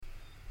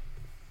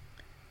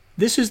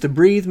This is the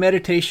Breathe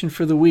Meditation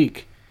for the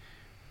week,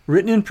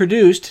 written and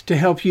produced to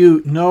help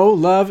you know,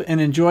 love,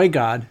 and enjoy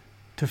God,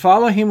 to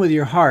follow Him with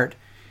your heart,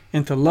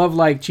 and to love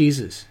like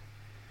Jesus.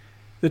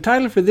 The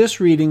title for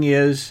this reading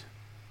is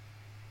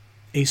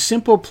A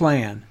Simple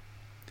Plan.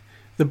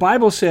 The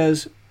Bible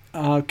says,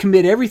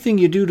 commit everything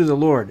you do to the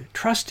Lord.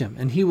 Trust Him,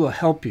 and He will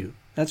help you.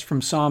 That's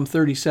from Psalm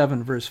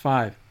 37, verse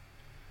 5.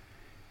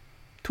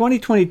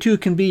 2022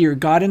 can be your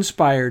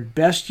God-inspired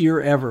best year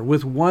ever,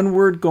 with one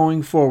word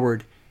going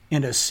forward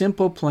and a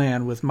simple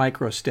plan with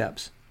micro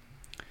steps.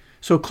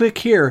 So click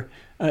here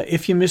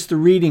if you missed the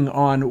reading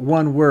on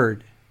one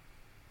word.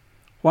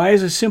 Why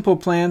is a simple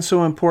plan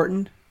so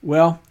important?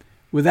 Well,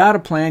 without a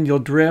plan, you'll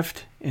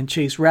drift and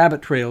chase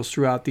rabbit trails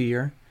throughout the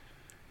year.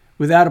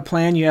 Without a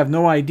plan, you have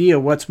no idea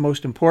what's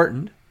most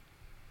important.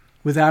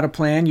 Without a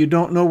plan, you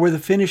don't know where the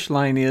finish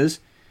line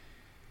is.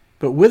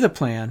 But with a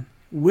plan,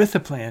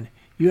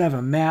 you have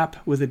a map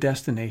with a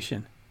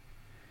destination.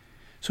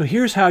 So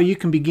here's how you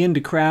can begin to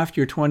craft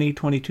your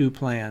 2022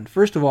 plan.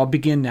 First of all,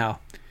 begin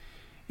now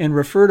and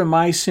refer to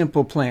my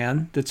simple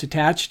plan that's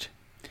attached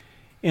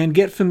and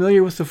get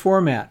familiar with the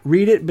format.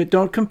 Read it, but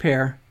don't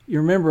compare. You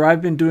remember,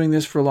 I've been doing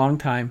this for a long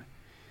time.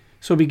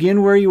 So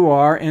begin where you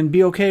are and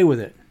be okay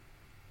with it.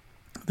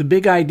 The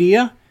big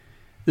idea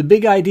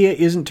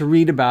isn't to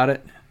read about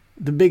it.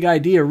 The big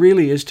idea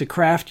really is to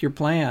craft your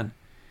plan.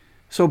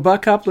 So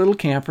buck up, little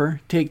camper,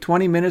 take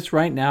 20 minutes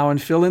right now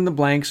and fill in the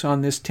blanks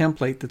on this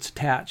template that's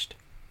attached.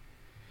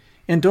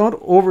 And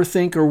don't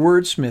overthink or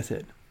wordsmith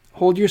it.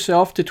 Hold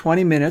yourself to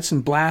 20 minutes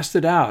and blast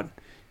it out.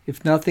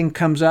 If nothing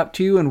comes up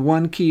to you in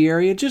one key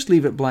area, just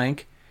leave it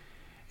blank.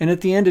 And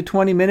at the end of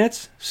 20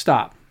 minutes,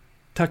 stop.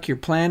 Tuck your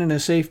plan in a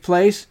safe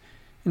place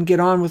and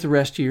get on with the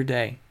rest of your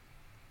day.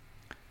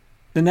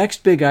 The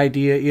next big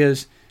idea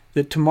is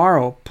that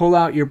tomorrow, pull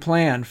out your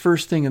plan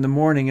first thing in the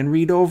morning and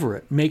read over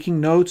it,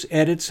 making notes,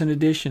 edits, and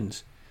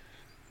additions.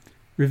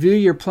 Review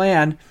your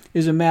plan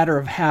is a matter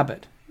of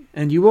habit,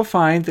 and you will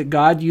find that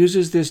God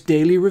uses this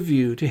daily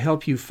review to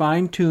help you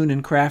fine-tune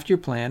and craft your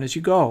plan as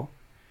you go.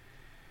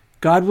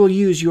 God will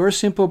use your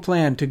simple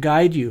plan to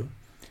guide you.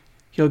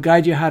 He'll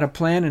guide you how to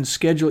plan and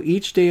schedule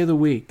each day of the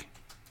week.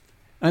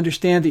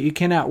 Understand that you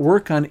cannot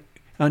work on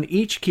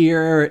each key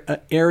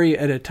area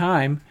at a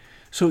time,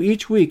 so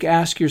each week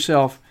ask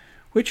yourself,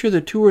 which are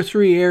the 2 or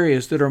 3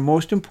 areas that are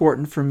most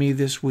important for me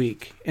this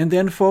week? And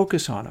then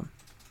focus on them.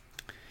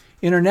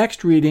 In our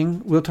next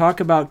reading, we'll talk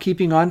about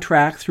keeping on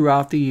track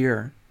throughout the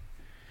year.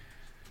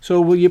 So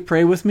will you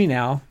pray with me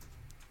now?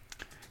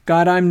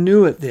 God, I'm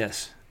new at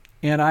this,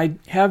 and I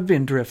have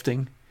been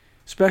drifting,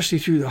 especially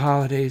through the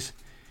holidays.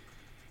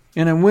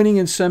 And I'm winning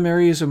in some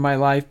areas of my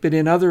life, but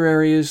in other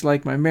areas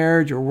like my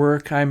marriage or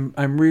work, I'm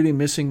really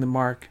missing the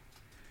mark.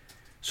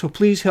 So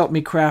please help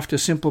me craft a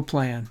simple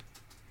plan.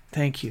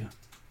 Thank you.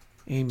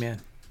 Amen.